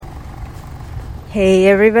Hey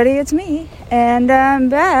everybody, it's me, and I'm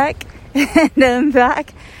back,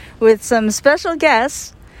 with some special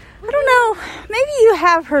guests. I don't know, maybe you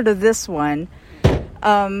have heard of this one.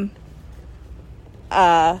 I'm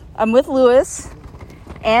with Lewis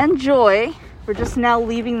and Joy. We're just now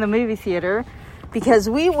leaving the movie theater because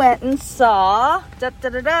we went and saw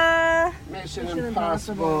Mission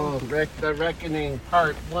Impossible, The Reckoning,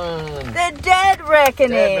 Part 1. The Dead Reckoning.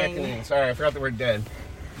 Dead Reckoning. Sorry, I forgot the word dead.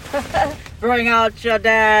 Bring out your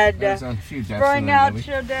dead. There's a few deaths Bring in that out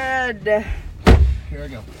movie. your dead. Here we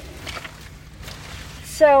go.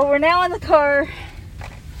 So we're now in the car,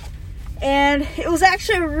 and it was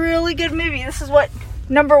actually a really good movie. This is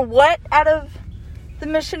number out of the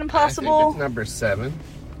Mission Impossible? I think it's number 7.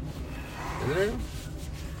 Is it?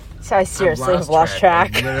 So I seriously have lost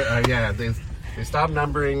track. Yeah, they stopped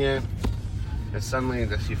numbering it, and suddenly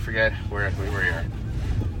you forget where you are.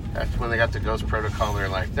 That's when they got the Ghost Protocol. They're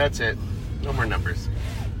like, that's it. No more numbers.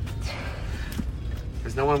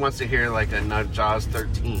 Because no one wants to hear like a Jaws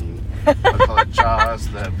 13. I'll call it Jaws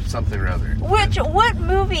the something or other. What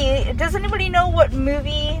movie, does anybody know what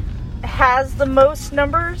movie has the most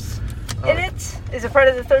numbers in it? Is it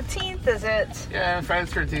Friday the 13th? Is it? Yeah, Friday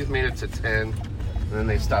the 13th made it to 10. And then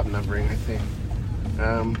they stopped numbering, I think.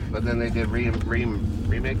 But then they did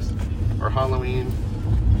remakes. Or Halloween.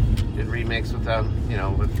 Did remakes without,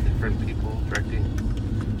 with different people directing.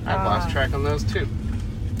 I've lost track on those too.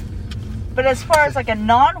 But as far as like a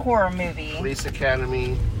non-horror movie, Police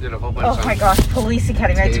Academy did a whole bunch. Oh my gosh, Police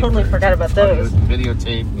Academy! I totally forgot about those.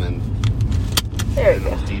 Videotape and then there you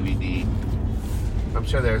go. DVD. I'm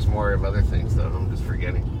sure there's more of other things though. I'm just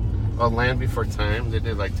forgetting. Oh, Land Before Time. They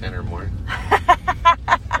did like 10 or more.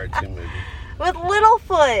 Cartoon movie. With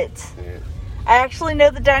Littlefoot. Yeah. I actually know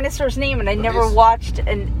the dinosaur's name, and I never watched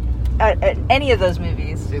any of those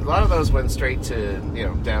movies. See, a lot of those went straight to,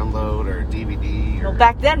 download or DVD. Well,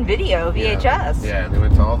 back then, video, VHS. Yeah, they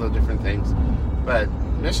went to all the different things. But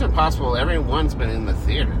Mission Impossible, everyone's been in the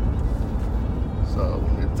theater. So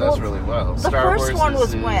it does really well. The first one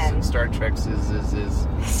was when? And Star Trek's is.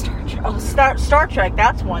 Star Trek. Oh, Star Trek,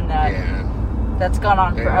 that's one that's gone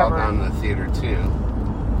on they've forever. They've all gone in the theater, too.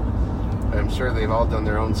 I'm sure they've all done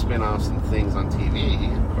their own spin-offs and things on TV,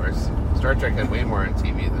 of course. Star Trek had way more on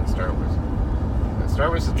TV than Star Wars. And Star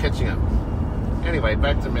Wars is catching up. Anyway,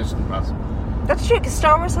 back to Mission Impossible. That's true, because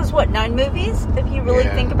Star Wars has, 9 movies, if you really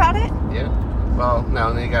think about it? Yeah. Well,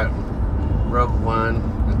 no, they got Rogue One.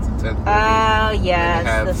 That's the 10th movie. Oh,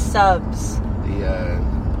 yes, the subs. The,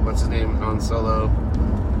 what's his name? Han Solo.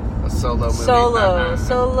 A solo movie. Solo.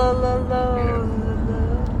 Yeah.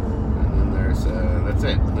 And then there's, that's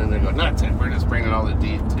it. And then they go, that's it. We're just bringing all the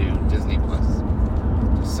D to Disney Plus.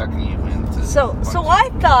 Just sucking you into. So I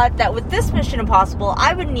thought that with this Mission Impossible,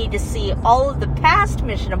 I would need to see all of the past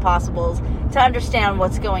Mission Impossibles to understand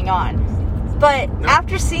what's going on. But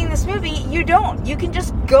after seeing this movie, you don't. You can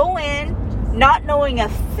just go in not knowing a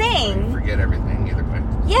thing. You forget everything either way.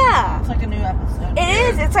 Yeah. It's like a new episode.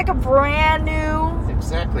 It is. It's like a brand new.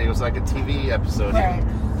 Exactly. It was like a TV episode. Right.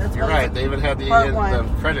 You're right. They even had the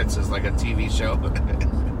credits as like a TV show.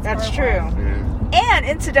 That's true. Yeah. And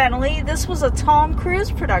incidentally, this was a Tom Cruise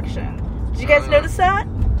production. Did you guys notice that?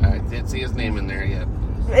 I did see his name in there yet.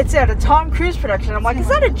 It said a Tom Cruise production. I'm like, is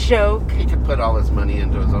that a joke? He could put all his money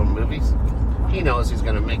into his own movies. He knows he's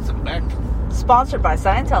going to make them back. Sponsored by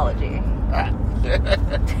Scientology.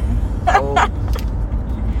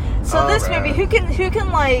 So this movie, who can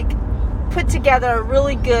put together a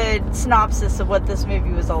really good synopsis of what this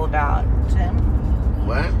movie was all about? Tim?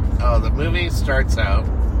 What? Oh, the movie starts out.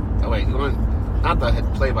 Oh wait, you want not the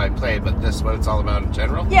play-by-play, but this what it's all about in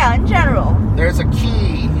general? Yeah, in general. There's a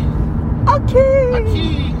key. A key. A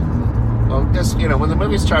key. Well, just when the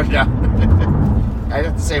movie started out, I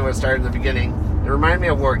have to say when it started in the beginning, it reminded me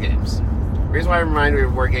of War Games. The reason why it reminded me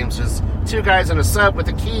of War Games is 2 guys in a sub with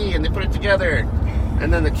a key, and they put it together,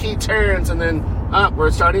 and then the key turns, and then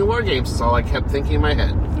we're starting War Games. Is all I kept thinking in my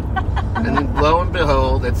head. And then lo and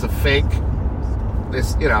behold, it's a fake.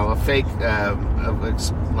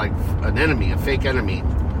 Like an enemy, a fake enemy.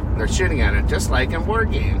 And they're shooting at it just like in War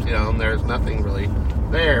Games, and there's nothing really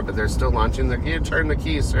there, but they're still launching the key. Turn the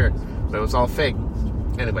key, sir. But it was all fake.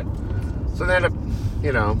 Anyway, so then, a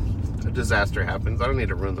disaster happens. I don't need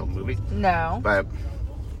to ruin the movie. No. But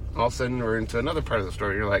all of a sudden, we're into another part of the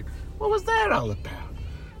story. You're like, what was that all about?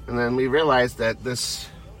 And then we realized that this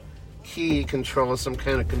key controls some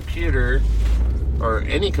kind of computer, or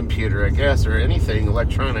any computer, I guess, or anything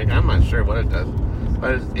electronic. I'm not sure what it does.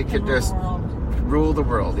 But it could just rule the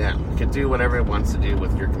world, yeah. It could do whatever it wants to do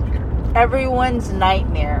with your computer. Everyone's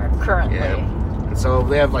nightmare, currently. Yeah. And so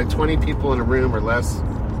they have like 20 people in a room or less.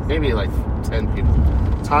 Maybe like 10 people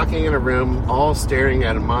talking in a room, all staring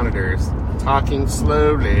at monitors, talking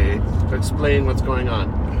slowly to explain what's going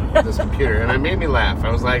on with this computer. And it made me laugh.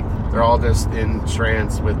 I was like, they're all just in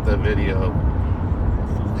trance with the video.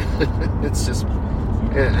 It's just,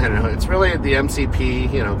 I don't know, it's really the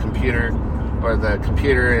MCP, computer, or the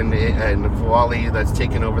computer and the Wall-E that's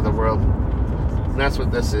taken over the world. And that's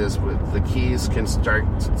what this is. With the keys can start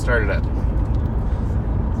it up.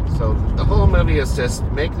 So the whole movie is just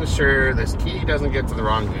making sure this key doesn't get to the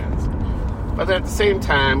wrong hands. But at the same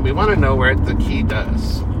time, we want to know where the key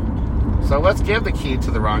does. So let's give the key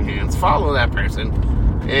to the wrong hands, follow that person,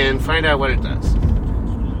 and find out what it does.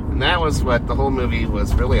 And that was what the whole movie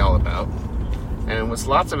was really all about. And it was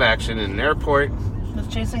lots of action in an airport.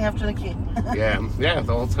 Just chasing after the key. yeah,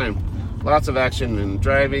 the whole time. Lots of action in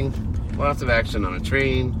driving, lots of action on a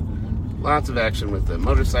train, lots of action with the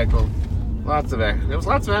motorcycle, lots of action. There was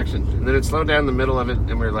lots of action. And then it slowed down in the middle of it,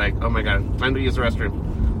 and we were like, oh my god, time to use the restroom.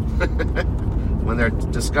 When they're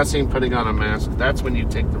discussing putting on a mask, that's when you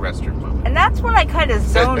take the restroom moment. And that's when I kind of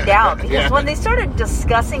zoned out, because when they started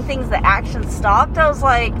discussing things, the action stopped. I was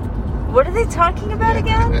like, what are they talking about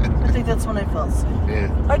again? I think that's when I fell asleep.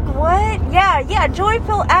 Yeah. Like, what? Yeah, Joy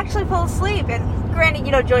actually fell asleep. And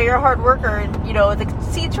granted, Joy, you're a hard worker, and, the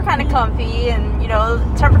seats were kind of comfy, and,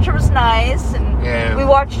 the temperature was nice, and we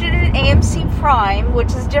watched it at AMC Prime,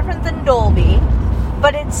 which is different than Dolby,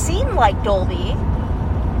 but it seemed like Dolby,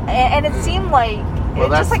 and it seemed like,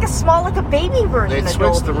 just like a baby version of Dolby. They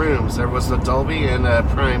switched the rooms. There was the Dolby and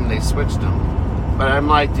Prime, they switched them. But I'm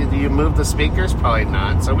like, did you move the speakers? Probably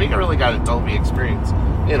not. So we really got a Dolby experience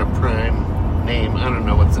in a Prime name. I don't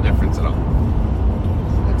know what's the difference at all.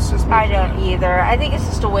 It's just I don't either. I think it's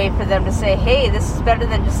just a way for them to say, hey, this is better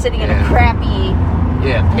than just sitting in a crappy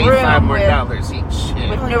pay room $5 more each.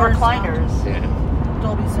 With no recliners. Yeah.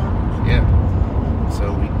 Dolby sound. Yeah.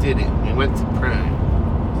 So we did it. We went to Prime.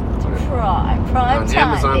 Prime on time,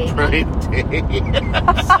 Amazon baby. Prime Day.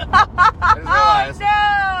 I realized no!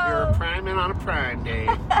 we were priming on a Prime Day.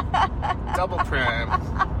 Double Prime.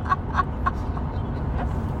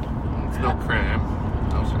 It's no crime.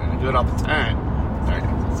 I do it all the time. Sorry.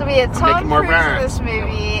 So we had Tom Cruise in this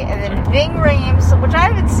movie, and then Ving Rhames, which I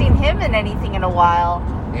haven't seen him in anything in a while.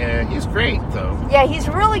 Yeah, he's great, though. Yeah, he's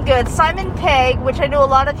really good. Simon Pegg, which I know a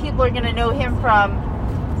lot of people are going to know him from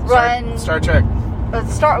Star Trek.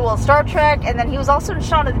 Star Trek, and then he was also in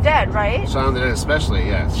Shaun of the Dead, right? Shaun of the Dead, especially,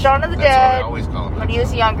 yes. Shaun of the That's Dead. What I always call him. When he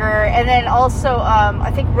was younger, and then also, I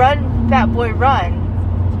think Run, Fat Boy Run.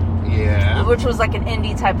 Yeah. Which was like an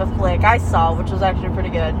indie type of flick I saw, which was actually pretty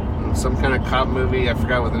good. Some kind of cop movie, I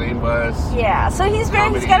forgot what the name was. Yeah, so he's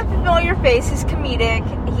got a familiar face, he's comedic,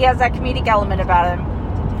 he has that comedic element about him.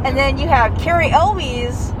 And then you have Carrie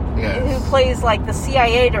Elwes, who plays like the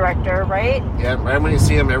CIA director, right? Yeah, right when you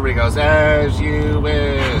see him, everybody goes, as you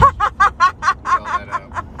wish. That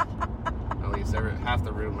out. At least half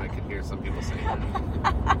the room I could hear some people saying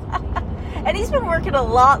that. And he's been working a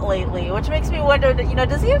lot lately, which makes me wonder,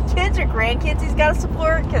 does he have kids or grandkids he's got to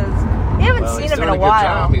support? Because we haven't seen him in a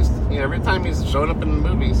while. He's doing a good job. Every time he's showing up in the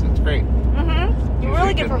movies, it's great. Mm-hmm.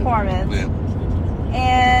 Really good performance. Yeah.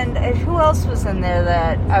 And who else was in there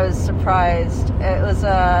that I was surprised? It was,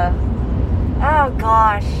 oh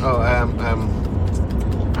gosh.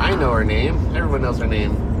 I know her name. Everyone knows her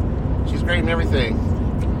name. She's great in everything.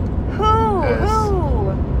 Who?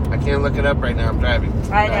 I can't look it up right now. I'm driving.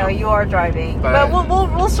 I know you are driving, but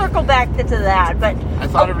we'll circle back to that. But I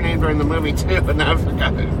thought of her name during the movie too, but now I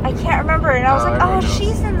forgot it. I can't remember, and I was like,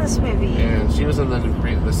 she's in this movie. Yeah, she was in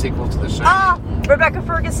the sequel to The Shining. Rebecca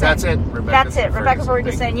Ferguson. That's it. Rebecca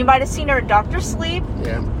Ferguson. You might have seen her in Dr. Sleep.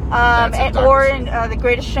 Yeah. Or in The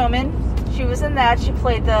Greatest Showman. She was in that. She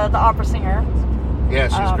played the opera singer. Yeah,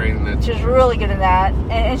 she's great in that. She's really good in that,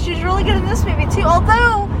 and she's really good in this movie too.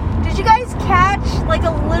 Although, did you guys catch like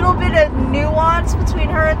a little bit of nuance between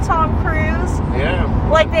her and Tom Cruise? Yeah.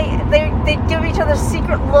 Like they give each other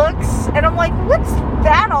secret looks, and I'm like, what's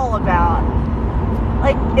that all about?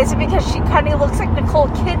 Like, is it because she kind of looks like Nicole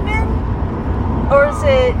Kidman, or is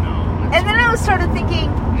it? And then I started thinking,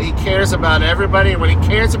 he cares about everybody, and when he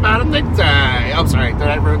cares about them, they die. I'm sorry, did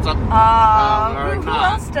I ruin something? Who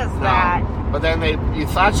else does that? But then you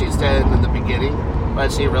thought she's dead in the beginning,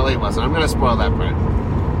 but she really wasn't. I'm going to spoil that part.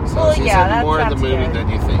 So she's in more of the movie than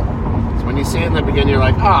you think. So when you see it in the beginning, you're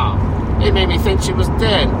like, it made me think she was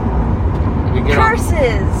dead. And you get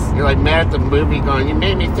Curses! You're like mad at the movie going, you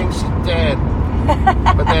made me think she's dead.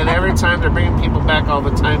 But then every time they're bringing people back all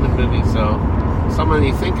the time in movies, so someone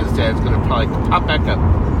you think is dead is going to probably pop back up.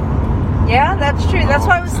 Yeah, that's true. That's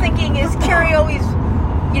why I was thinking, is Carrie always,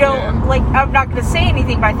 like, I'm not going to say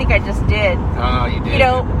anything, but I think I just did. Oh, you did.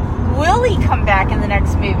 will he come back in the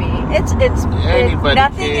next movie?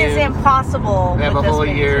 Nothing is impossible. They have with a whole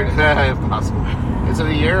this year. picture. Impossible. Is it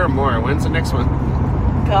a year or more? When's the next one?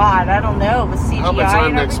 God, I don't know. With CGI I hope it's on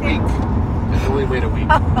and next everything. week. I can only wait a week.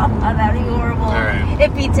 That'd be horrible. All right.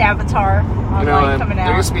 It beats Avatar coming there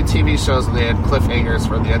out. used to be TV shows where they had cliffhangers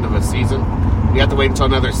for the end of a season. You have to wait until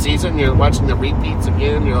another season. You're watching the repeats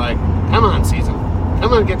again. You're like, come on, season.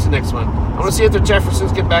 Come on, get to the next one. I want to see if the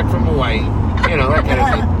Jeffersons get back from Hawaii. You know, that kind of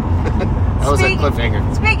thing. That was a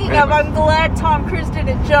cliffhanger. Speaking of, I'm glad Tom Cruise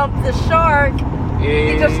didn't jump the shark.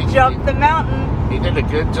 He just jumped the mountain. He did a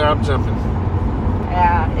good job jumping.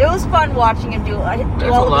 Yeah, it was fun watching him do all There's of his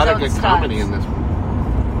a lot own of good stunts. comedy in this one.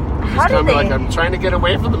 How did they? Like, I'm trying to get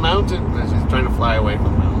away from the mountain. And he's trying to fly away from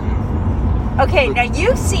the mountain. Okay, now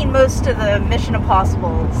you've seen most of the Mission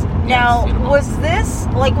Impossibles. Now, was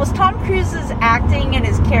Tom Cruise's acting and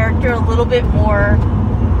his character a little bit more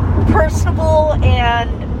personable and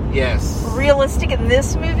Yes. realistic in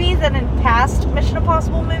this movie than in past Mission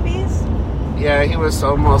Impossible movies? Yeah, he was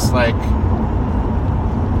almost like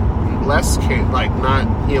not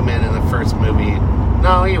human in the first movie.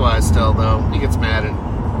 No, he was still though. He gets mad and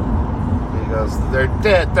he goes, "They're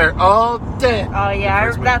dead. They're all dead." Oh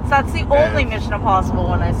yeah, that's the only Mission Impossible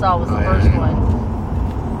one I saw was the first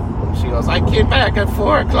one. She goes, "I came back at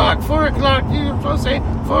 4 o'clock. 4 o'clock. You're supposed to say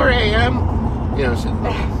 4 a.m." You know,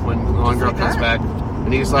 when the one girl comes back,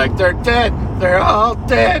 and he's like, "They're dead. They're all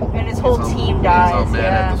dead." And his whole team dies. He's all mad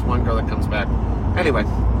at this one girl that comes back. Anyway,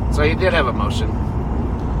 so he did have emotion.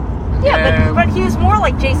 Yeah, but he was more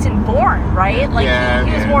like Jason Bourne, right? Like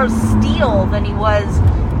he was more steel than he was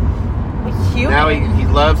human. Now he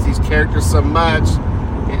loves these characters so much.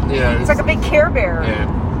 It's like a big Care Bear. Yeah.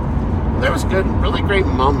 There was really great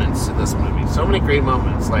moments in this movie. So many great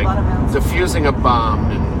moments, like defusing a bomb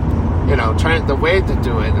and trying the way to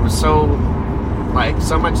do it. It was so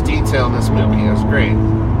much detail in this movie. It was great.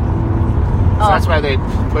 So that's why they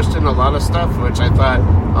pushed in a lot of stuff, which I thought,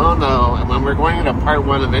 oh no. And when we're going into part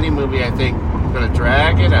one of any movie, I think we're going to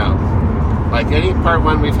drag it out. Like any part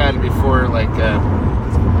one we've had before, like,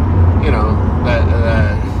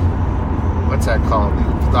 what's that called?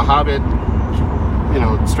 The Hobbit,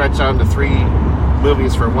 stretched out into 3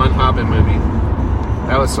 movies for one Hobbit movie.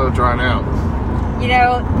 That was so drawn out.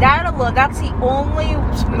 That's the only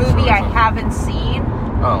movie I haven't seen.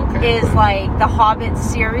 Oh, okay. Is like the Hobbit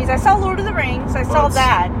series. I saw Lord of the Rings. I saw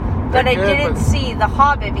that. But I didn't see The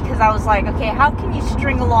Hobbit because I was like, okay, how can you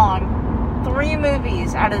string along 3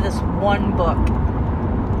 movies out of this one book?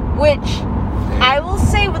 Which I will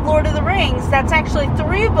say with Lord of the Rings, that's actually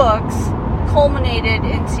 3 books culminated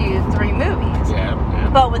into 3 movies. Yeah.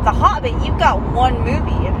 But with The Hobbit, you've got 1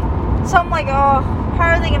 movie. And so I'm like, oh, how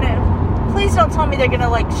are they going to... Please don't tell me they're going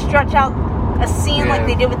to, stretch out a scene like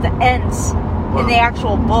they did with the Ents in the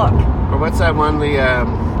actual book. Or what's that one,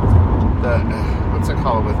 what's it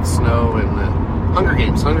called, with snow and the Hunger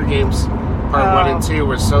Games. Hunger Games part 1 and 2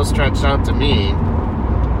 were so stretched out to me,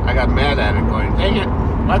 I got mad at it going, dang it,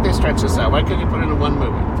 why'd they stretch this out? Why couldn't you put it in 1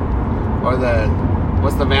 movie? Or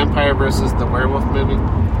what's the vampire versus the werewolf movie?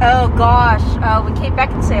 Oh gosh, with Kate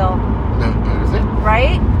Beckinsale. No, is it?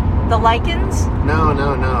 Right? The Lycans? No,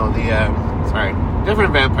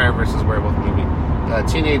 different vampire versus werewolf movie. The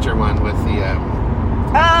teenager one with the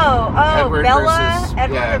Edward Bella versus,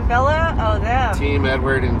 Edward and Bella. Oh, them. Team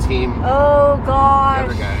Edward and Team. Oh gosh.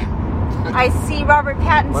 The other guy. I see Robert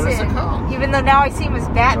Pattinson. What is it called? Even though now I see him as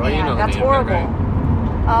Batman. That's horrible.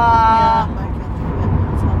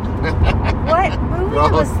 What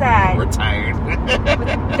movie was that? We're tired.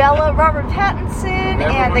 With Bella, Robert Pattinson,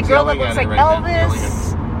 and the girl that looks like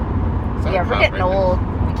Elvis. Yeah, we're getting old.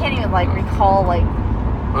 We can't even recall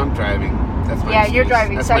I'm driving. That's my excuse. You're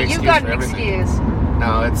driving, That's so you've got an everything. excuse.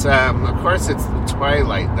 No, it's of course it's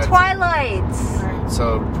Twilight. Twilight.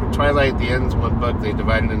 So Twilight, the end's 1 book. They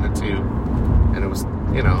divided into 2, and it was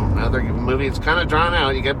another movie. It's kind of drawn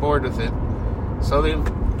out. You get bored with it. So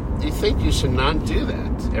you think you should not do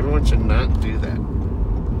that. Everyone should not do that.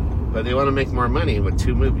 But they want to make more money with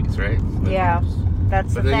 2 movies, right?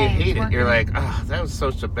 That's the thing. But then you hate it. You're like, that was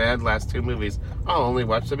such a bad last 2 movies. I'll only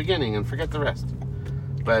watch the beginning and forget the rest.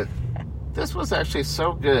 But this was actually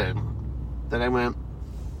so good that I went,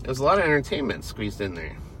 it was a lot of entertainment squeezed in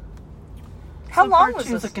there. How long was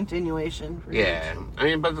this? this? A continuation. Yeah. I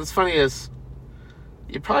mean, but what's funny is,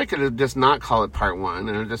 you probably could have just not call it part 1,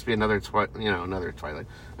 and it would just be another another Twilight.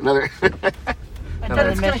 Another... But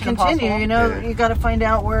it's going to continue, you got to find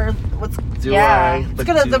out what's...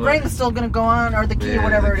 the ring's still going to go on, or the key, or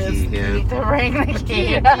whatever it is. The ring, the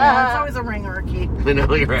key. It's always a ring or a key. I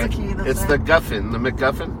know, you're right. It's a key, it's the Guffin, the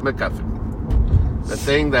MacGuffin. The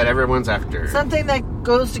thing that everyone's after. Something that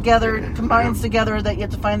goes together, combines together, that you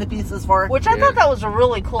have to find the pieces for. Which I thought that was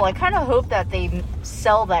really cool. I kind of hope that they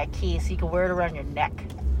sell that key so you can wear it around your neck.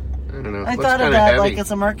 I don't know. I thought of that like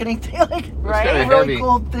as a marketing thing, like right? A really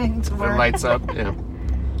cool thing to wear. It lights up, yeah.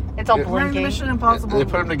 It's all blinking. Mission Impossible. They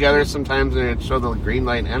put them together sometimes and it show the green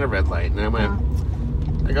light and a red light. And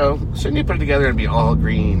I go, shouldn't you put it together and be all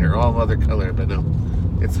green or all other color? But no,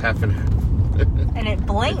 it's half and half. And it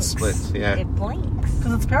blinks. It splits, yeah. It blinks.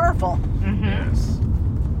 Because it's powerful. Mm-hmm. Yes.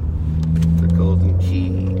 The golden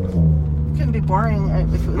key. It couldn't be boring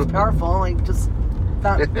if it was powerful. Like, just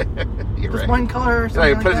not just one color or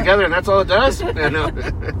something. You put it together and that's all it does? No.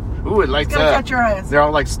 Ooh, it lights up. Catch your eyes. They're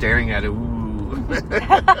all like staring at it. Ooh.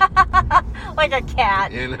 Like a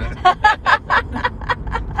cat. You know?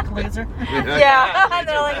 Laser. Yeah.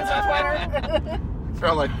 They're like, it's a Twitter. They're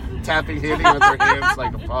all like hitting with their hands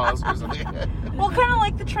like a pause or something. Well, kind of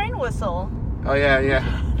like the train whistle. Oh, yeah.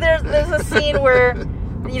 There's a scene where,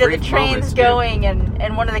 the train's going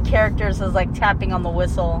and one of the characters is like tapping on the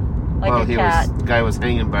whistle like a cat. The guy was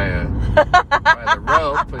hanging by the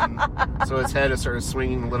rope, and so his head is sort of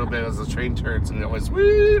swinging a little bit as the train turns, and it was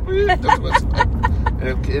wee. Why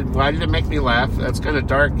did it make me laugh? That's kind of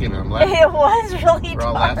dark, I'm laughing. It was really We're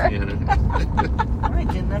all dark. laughing at it. I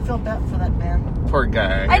didn't. I feel bad for that man. Poor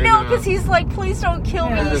guy. I know, because he's like, please don't kill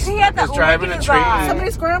me. He had that look driving in a his train. eye.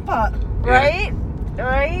 Somebody's grandpa. Right?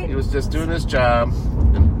 Right? He was just doing his job.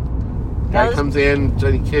 Guy comes in,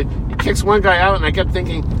 he kicks one guy out, and I kept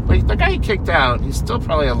thinking, wait, the guy he kicked out, he's still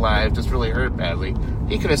probably alive, just really hurt badly.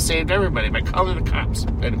 He could have saved everybody by calling the cops.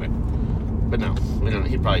 Anyway, but no, we don't.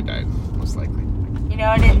 He probably died, most likely.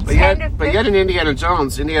 But yet in Indiana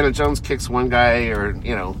Jones kicks one guy, or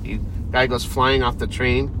guy goes flying off the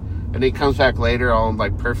train. And he comes back later all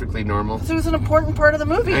like perfectly normal. So it was an important part of the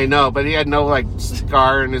movie. I know, but he had no like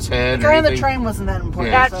scar in his head. The guy on the train wasn't that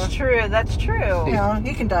important. Yeah. That's true.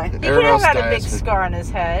 He can die. He could have had a big scar on his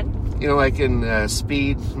head. Like in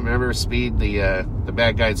Speed. Remember Speed? The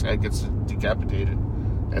bad guy's head gets decapitated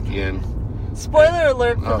at the end. Spoiler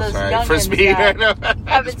alert for those youngins for Speed. that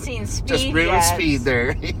haven't seen Speed just ruined yet. Speed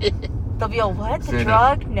there. They'll be all, what? The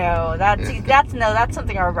drug? No, that's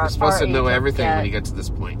something our You're supposed to know everything when you get to this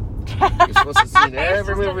point. You're supposed to see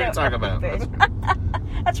every movie we talk about.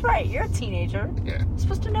 That's right. You're a teenager. Yeah. You're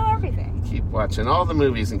supposed to know everything. Keep watching all the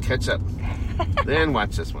movies and catch up. Then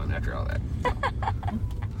watch this one after all that.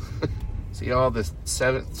 See all the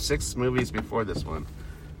 6 movies before this one.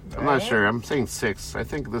 I'm not sure. I'm saying 6. I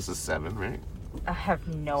think this is 7, right? I have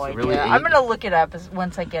no idea. Really I'm going to look it up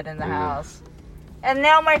once I get in the house. And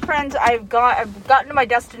now, my friends, I've gotten to my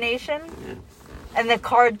destination, and the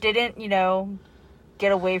car didn't,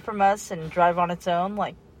 get away from us and drive on its own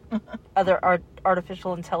like other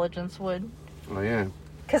artificial intelligence would. Oh yeah.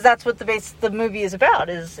 Because that's what the movie is about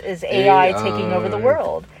is AI taking over the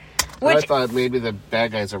world. Which, I thought maybe the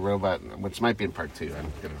bad guy's a robot, which might be in part 2.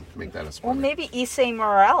 I'm gonna make that a spoiler. Well, maybe Issei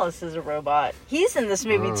Morales is a robot. He's in this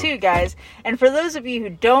movie too, guys. And for those of you who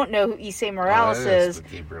don't know who Issei Morales is, the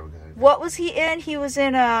Gabriel guy. What was he in? He was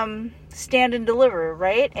in Stand and Deliver,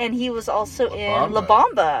 right? And he was also in La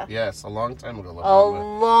Bamba. Yes, a long time ago. A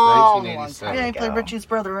long time. Yeah, he played Richie's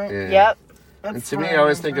brother, right? Yeah. Yep. And to me, I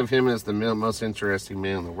always think of him as the most interesting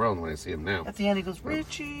man in the world when I see him now. At the end, he goes,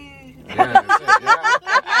 Richie. Yeah, that's it. Yeah.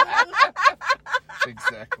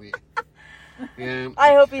 Exactly. Yeah,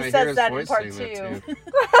 I hope he says that in part 2.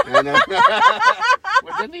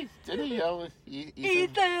 Well, didn't he yell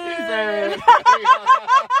Ethan?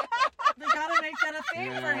 They gotta make that a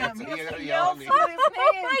thing for him. He has to yell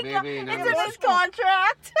somebody's name. Maybe It's in his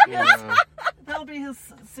contract. Yeah. That'll be his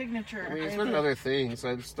signature. I mean, he's been other things.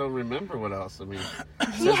 I just don't remember what else. I mean,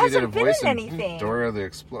 he hasn't been in anything. Dora the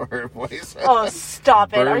Explorer voice. Oh,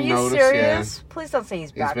 stop it. Burn Are you Notice, serious? Yeah. Please don't say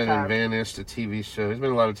he's back. He's been in Vanished, a TV show. He's been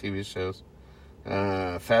in a lot of TV shows.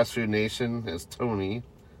 Fast Food Nation as Tony.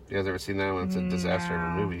 If you guys ever seen that one? It's a disaster of a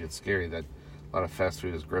movie. It's scary that a lot of fast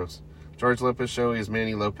food is gross. George Lopez show. He's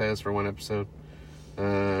Manny Lopez for one episode.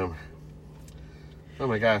 Oh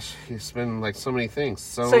my gosh, he's been like so many things.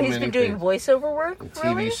 So he's been doing voiceover work?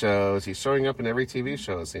 TV shows. He's showing up in every TV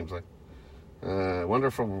show, it seems like.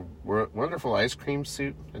 Wonderful Ice Cream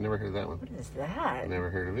Suit. I never heard of that one. What is that? I never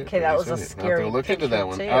heard of it. Okay, that was a scary I'll have to look into that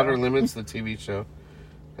one. Too. Outer Limits, the TV show.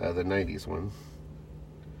 The 90s one.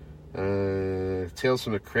 Tales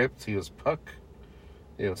from the Crypt. He was Puck.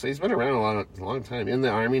 So he's been around a long time. In the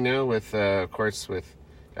Army now with, of course, with...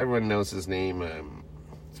 Everyone knows his name.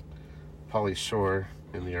 Pauly Shore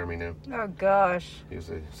in the Army now. Oh, gosh. He was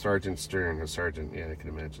a Sergeant Stern. A sergeant. Yeah, I can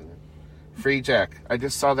imagine that. Free Jack. I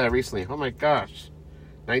just saw that recently. Oh, my gosh.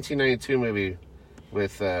 1992 movie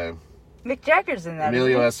with Mick Jagger's in that.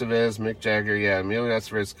 Emilio Estevez, Mick Jagger, yeah. Emilio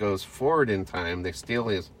Estevez goes forward in time. They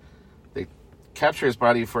capture his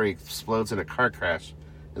body before he explodes in a car crash.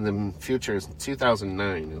 In the future, is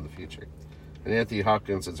 2009 in the future. And Anthony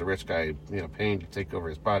Hopkins is a rich guy, paying to take over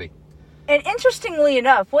his body. And interestingly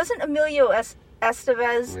enough, wasn't Emilio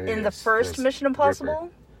Estevez in the first Mission Impossible?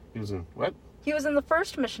 Ripper. He was in what? He was in the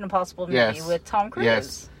first Mission Impossible movie with Tom Cruise.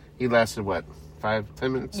 Yes. He lasted,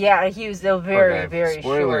 5-10 minutes? Yeah, he was very, very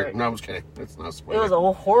spoiler. short. No, I'm just kidding. It's not a spoiler. It was a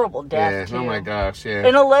horrible death, too. Oh, my gosh, yeah.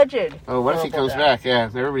 An alleged. Oh, what if he comes back? Yeah,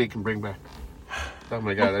 everybody can bring back. Oh,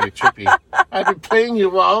 my God, that'd be trippy. I've been playing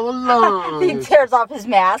you all along. He tears off his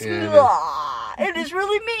mask. Yeah. It is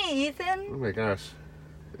really me, Ethan. Oh, my gosh.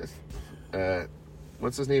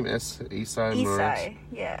 What's his name? Esai,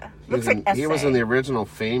 yeah. He was in the original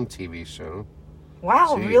Fame TV show.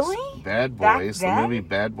 Wow, Jeez. Really? Bad Boys, the movie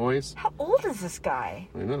Bad Boys. How old is this guy?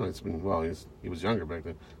 I know, he was younger back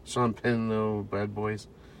then. Sean Penn, though, Bad Boys.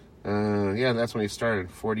 Yeah, that's when he started.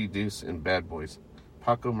 40 Deuce and Bad Boys.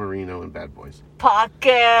 Paco Marino and Bad Boys. Paco!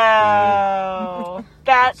 Yeah.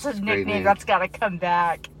 That's his nickname. That's got to come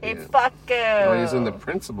back. Hey, Paco! Oh, he's in The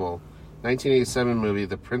Principal. 1987 movie,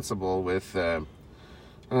 The Principal, with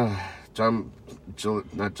not John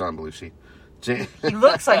Belushi. He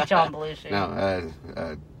looks like John Belushi.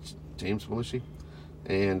 No, James Belushi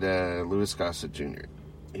and Louis Gossett Jr.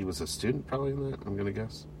 He was a student probably in that, I'm going to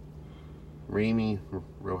guess. Raimi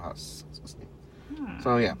Rojas is his name.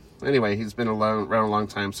 So, yeah. Anyway, he's been around a long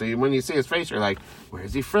time. So when you see his face, you're like, where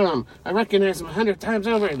is he from? I recognize him 100 times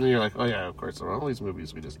over. And then you're like, oh, yeah, of course. All these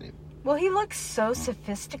movies we just named. Well, he looks so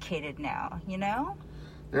sophisticated now,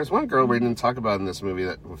 There's one girl we didn't talk about in this movie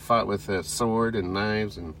that fought with a sword and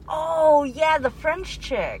knives and... Oh, yeah, the French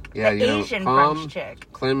chick. Yeah, the Asian French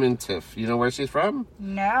chick. Clementif. You know where she's from?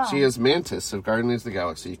 No. She is Mantis of Guardians of the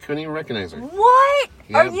Galaxy. You couldn't even recognize her. What?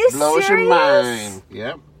 Yep, Are you blows serious? your mind.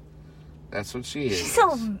 Yep. That's what she is. She's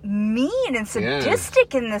so mean and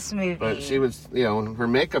sadistic in this movie. But she was, her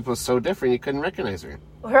makeup was so different you couldn't recognize her.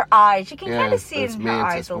 Her eyes. You can kind of see in her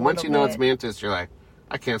eyes a little bit. Once you know it's Mantis, you're like,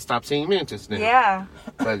 I can't stop seeing Mantis now. Yeah.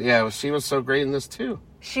 But yeah, she was so great in this too.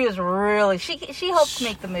 She was really... She helped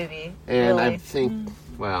make the movie. And really. I think,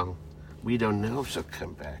 well, we don't know if she'll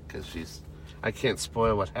come back because she's... I can't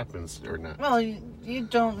spoil what happens or not. Well, you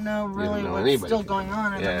don't know really what's still going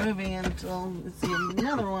on in the movie until you see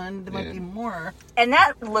another one. There might be more. And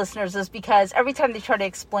that, listeners, is because every time they try to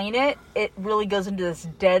explain it, it really goes into this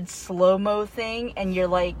dead slow-mo thing, and you're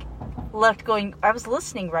like left going, I was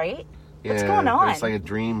listening, right? What's going on? It's like a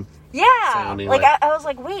dream. Yeah. Like I was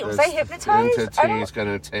like, wait, was I hypnotized? The entity's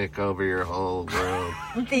going to take over your whole world.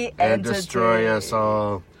 The and destroy us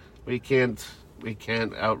all. We can't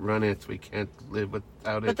outrun it. We can't live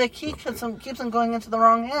without it. But the key keeps them going into the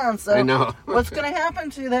wrong hands. So I know. What's going to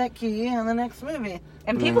happen to that key in the next movie?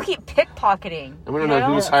 And people keep pickpocketing. And we don't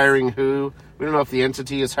know who's hiring who. We don't know if the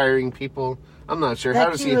entity is hiring people. I'm not sure.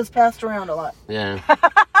 That key was passed around a lot. Yeah.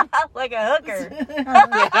 Like a hooker.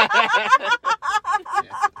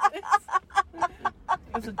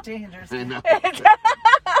 It's a dangerous. I know.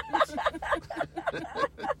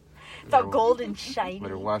 It's all gold and shiny.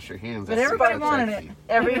 Better wash your hands. But everybody wanted it.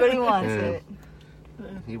 Everybody wants it.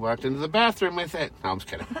 He walked into the bathroom with it. No, I'm just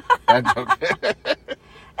kidding. Bad joke.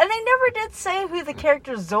 And they never did say who the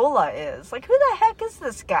character Zola is. Like, who the heck is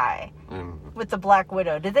this guy with the Black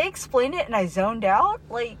Widow? Did they explain it and I zoned out?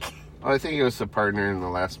 Like, well, I think he was the partner in the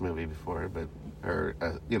last movie before, but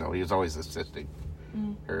he was always assisting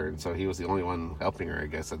her, and so he was the only one helping her, I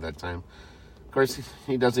guess, at that time. Of course,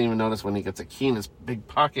 he doesn't even notice when he gets a key in his big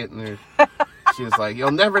pocket, and she was like, "You'll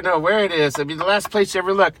never know where it is. It'll be the last place you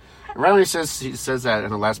ever look." And right when he says that, in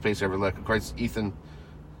the last place you ever look, of course, Ethan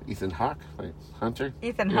Hawke, right? Hunter?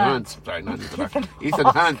 Ethan Hunt. Sorry, not Ethan Hawke. Ethan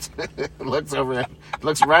Hunt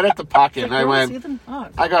looks right at the pocket, and I went,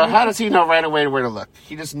 I go, how does he know right away where to look?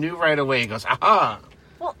 He just knew right away. He goes, aha.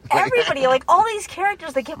 Well, everybody, like all these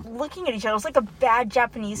characters, they kept looking at each other. It was like a bad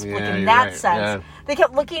Japanese flick in that sense. Yeah. They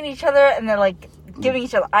kept looking at each other, and they're like giving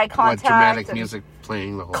each other eye contact. Dramatic music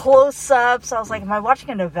playing the whole close-ups. I was like, am I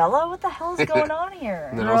watching a novella? What the hell is going on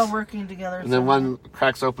here? They're all working together. And then one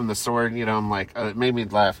cracks open the sword, I'm like, it made me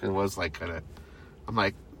laugh. It was like kind of, I'm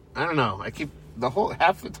like, I don't know. I keep,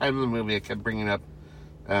 half the time in the movie, I kept bringing up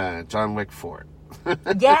John Wick 4.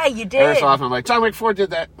 Yeah, you did. Every so often, I'm like, John Wick 4 did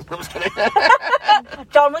that. I was kidding.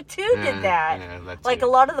 John Wick 2 did that. Yeah, like a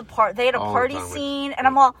lot of the they had a party scene, and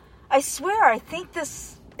I'm all, I swear, I think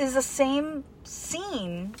this is the same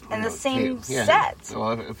scene and the same set.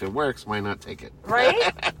 Well, if it works, why not take it?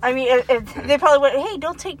 Right? I mean, if they probably went, hey,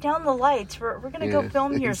 don't take down the lights. We're going to go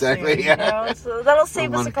film here soon. Yeah. So that'll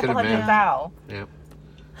save us a couple $100,000. Yeah.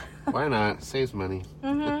 Why not? Saves money.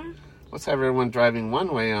 Mm-hmm. Let's have everyone driving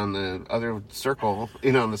one way on the other circle,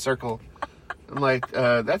 on the circle. I'm like,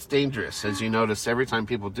 that's dangerous, as you notice every time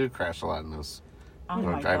people do crash a lot in those. Oh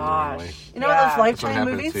my driving gosh. the wrong way. You know those Lifetime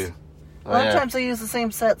what movies? A lot of times they use the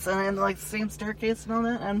same sets and like the same staircase and all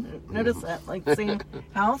that. And notice that, like the same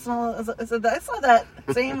house and all that. I saw that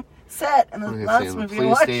same set in the last movie.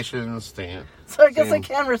 Police stations, so I guess I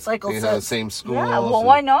can recycle sets. The same schools. Yeah, well,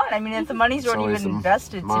 why not? I mean, if the money's already been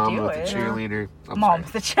invested to do it. Mom with the cheerleader. Mom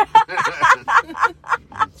with the cheerleader.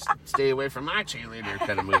 Stay away from my cheerleader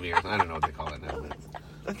kind of movie. I don't know what they call it now. But.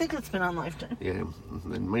 I think it's been on Lifetime. Yeah,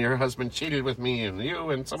 and your husband cheated with me and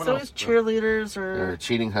you and someone else. So it's cheerleaders or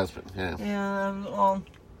cheating husband. Yeah. Yeah. Well.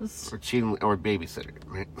 Or cheating or babysitter,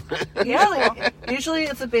 right? Yeah. Usually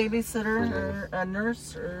it's a babysitter or a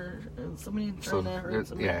nurse or somebody trying to hurt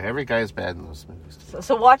somebody. Yeah, every guy's bad in those movies.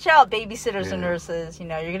 So watch out, babysitters and nurses. You're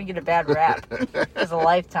gonna get a bad rap as a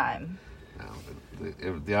Lifetime.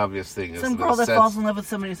 No, the obvious thing is some girl that falls in love with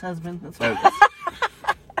somebody's husband. That's what it is.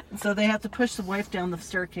 So they have to push the wife down the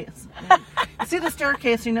staircase. You see the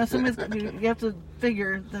staircase, you have to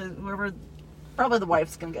figure whoever, probably the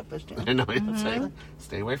wife's going to get pushed down. I know,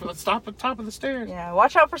 stay away from the top of the stairs. Yeah,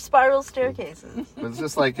 watch out for spiral staircases. But it's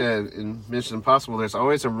just like in Mission Impossible, there's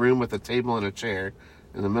always a room with a table and a chair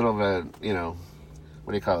in the middle of a,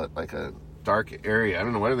 what do you call it, like a dark area. I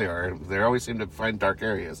don't know what they are. They always seem to find dark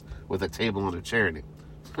areas with a table and a chair in it.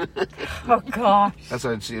 Oh gosh! That's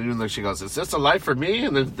what even though she goes, "Is this a life for me?"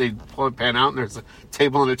 And then they pan out and there's a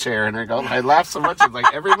table and a chair, and I go, I laugh so much. It's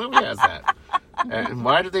like every movie has that. And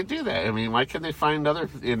why did they do that? I mean, why can't they find other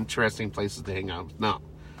interesting places to hang out? No,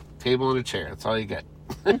 table and a chair. That's all you get.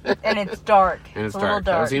 And it's dark. And it's dark.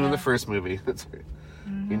 That was even the first movie.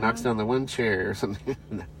 He knocks down the one chair or something.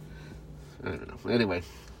 I don't know. Anyway,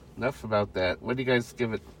 enough about that. What do you guys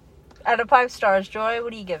give it? Out of 5 stars, Joy,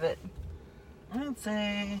 what do you give it? I'd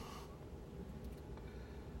say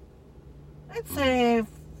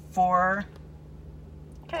 4.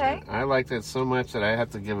 Okay. I liked it so much that I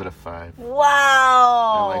have to give it a 5.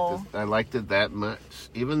 Wow. I liked it that much.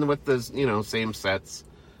 Even with the, same sets.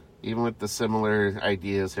 Even with the similar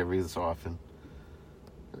ideas every so often.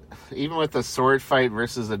 Even with the sword fight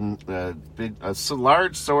versus a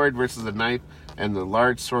large sword versus a knife, and the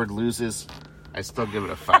large sword loses, I still give it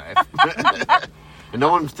a 5. And no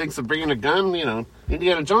one thinks of bringing a gun.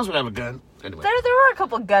 Indiana Jones would have a gun. Anyway. There were a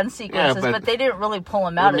couple gun sequences, but they didn't really pull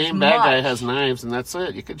them out as much. The main bad guy has knives, and that's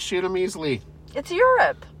it. You could shoot him easily. It's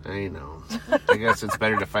Europe. I know. I guess it's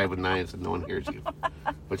better to fight with knives and no one hears you.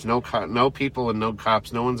 Which no people and no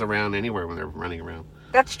cops, no one's around anywhere when they're running around.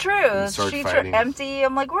 That's true. The streets are empty.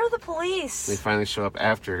 I'm like, where are the police? They finally show up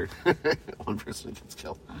after one person gets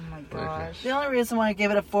killed. Oh my gosh. Okay. The only reason why I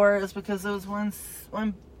gave it a 4 is because there was one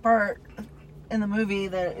part in the movie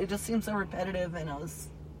that it just seemed so repetitive, and I was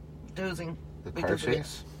dozing. The car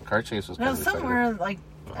chase? The car chase was kind of somewhere like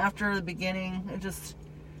after the beginning, it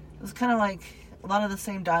was kind of like a lot of the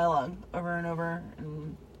same dialogue over and over,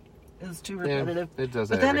 and it was too repetitive. Yeah, it does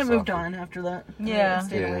that. But then it moved on after that.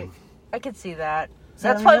 Yeah. I could see that. So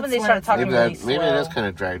that's probably when they started talking really slow. Maybe it is kind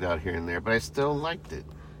of dragged out here and there, but I still liked it.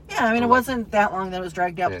 Yeah, I mean, it wasn't that long that it was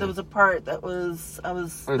dragged out. But there was a part that was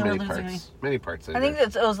many parts. I think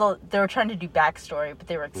they were trying to do backstory, but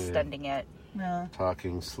they were extending it. Yeah.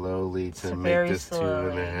 Talking slowly to make this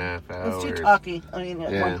slowly. 2.5 hours. It was too talky. I mean,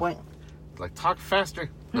 at one point, like talk faster.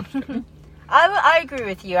 I agree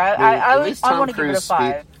with you. I want to give it a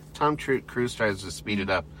 5. Tom Cruise tries to speed it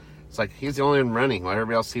up. It's like he's the only one running, while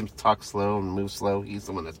everybody else seems to talk slow and move slow. He's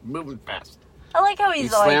the one that's moving fast. I like how he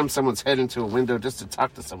slams someone's head into a window just to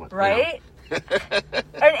talk to someone. Right?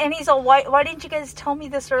 And he's all, why didn't you guys tell me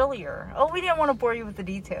this earlier? Oh, we didn't want to bore you with the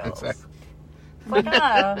details. Exactly.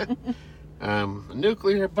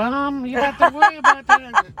 Nuclear bomb? You have to worry about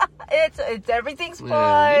that. It's everything's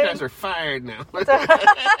fine. You guys are fired now.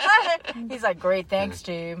 He's like, great, thanks,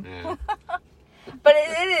 team. Yeah. But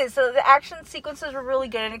it is. So the action sequences were really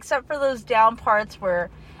good, and except for those down parts where,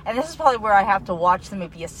 and this is probably where I have to watch them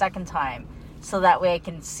maybe a second time, so that way I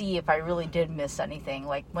can see if I really did miss anything.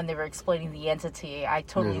 Like when they were explaining the entity, I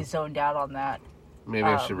totally zoned out on that. Maybe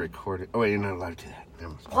I should record it. Oh, wait, you're not allowed to do that.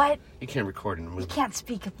 What? You can't record in a movie. You can't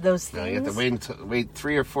speak of those things. No, you have to wait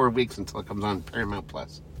 3 or 4 weeks until it comes on Paramount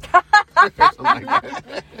Plus.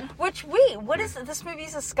 What is it? This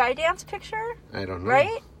movie's a Skydance picture? I don't know.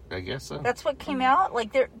 Right? I guess so. That's what came out?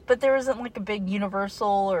 But there isn't like a big Universal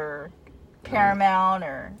or Paramount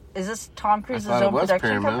or... Is this Tom Cruise's own production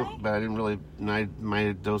Paramount, company? But I didn't really... I might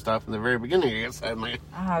have dozed off in the very beginning, I guess. I'm like,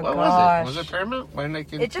 what was it? Was it Paramount? Why didn't I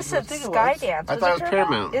get it? Just said Skydance. I thought it was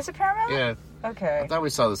Paramount. Is it Paramount? Yeah. Okay. I thought we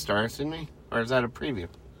saw the stars, didn't we? Or is that a preview?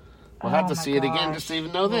 We'll have Oh to my see it again gosh. just to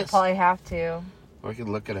even know We'll this. probably have to. Or I could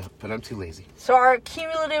look it up, but I'm too lazy. So our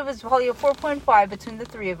cumulative is probably a 4.5 between the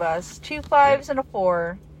three of us. 2 5s and a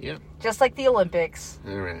 4. Yep. Just like the Olympics.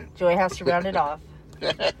 All right. Joy has to round it off.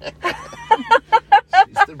 She's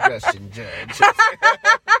the Russian judge.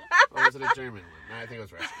 Or was it a German one? No, I think it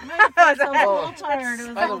was Russian. I was a little tired. It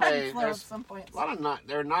was By a the little way, too slow at there's some point. a lot of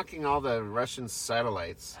they were knocking all the Russian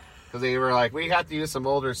satellites because they were like, we have to use some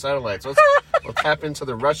older satellites. We'll tap into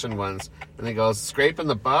the Russian ones, and they go scraping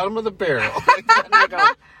the bottom of the barrel. And they go,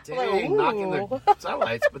 dang, knocking the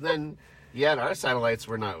satellites. But then, yet our satellites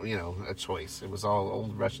were not, a choice. It was all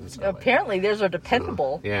old Russian satellites. Apparently, theirs are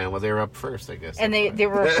dependable. Yeah, well, they were up first, I guess. And they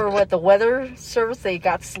were for what, the weather service they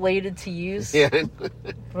got slated to use? Yeah.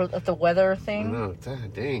 For the weather thing? No,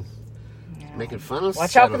 dang. Yeah. Making fun of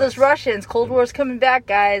Watch out for those Russians. Cold War's coming back,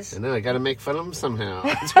 guys. I know, I got to make fun of them somehow.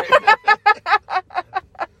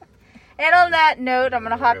 And on that note, I'm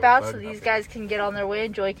going to hop out so these guys can get on their way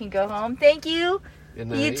and Joy can go home. Thank you,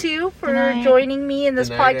 you two, for joining me in this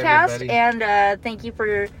podcast. Everybody. And thank you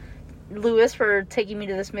for Lewis for taking me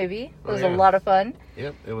to this movie. It was a lot of fun.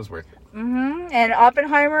 Yep, it was worth it. And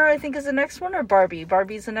Oppenheimer, I think, is the next one, or Barbie?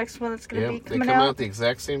 Barbie's the next one that's going to be coming out. They come out the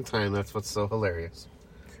exact same time. That's what's so hilarious.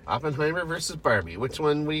 Oppenheimer versus Barbie. Which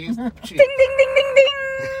one will you choose? Ding, ding, ding, ding,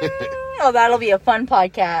 ding. Oh, that'll be a fun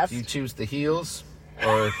podcast. Do you choose the heels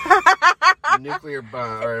or nuclear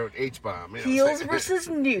bomb or H-bomb? Heels versus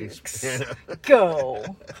nukes. Go.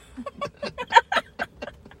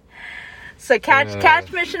 So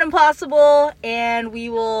catch Mission Impossible, and we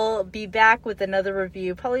will be back with another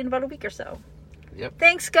review probably in about a week or so. Yep.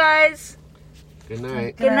 Thanks, guys. Good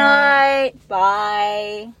night. Good night.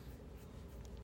 Bye.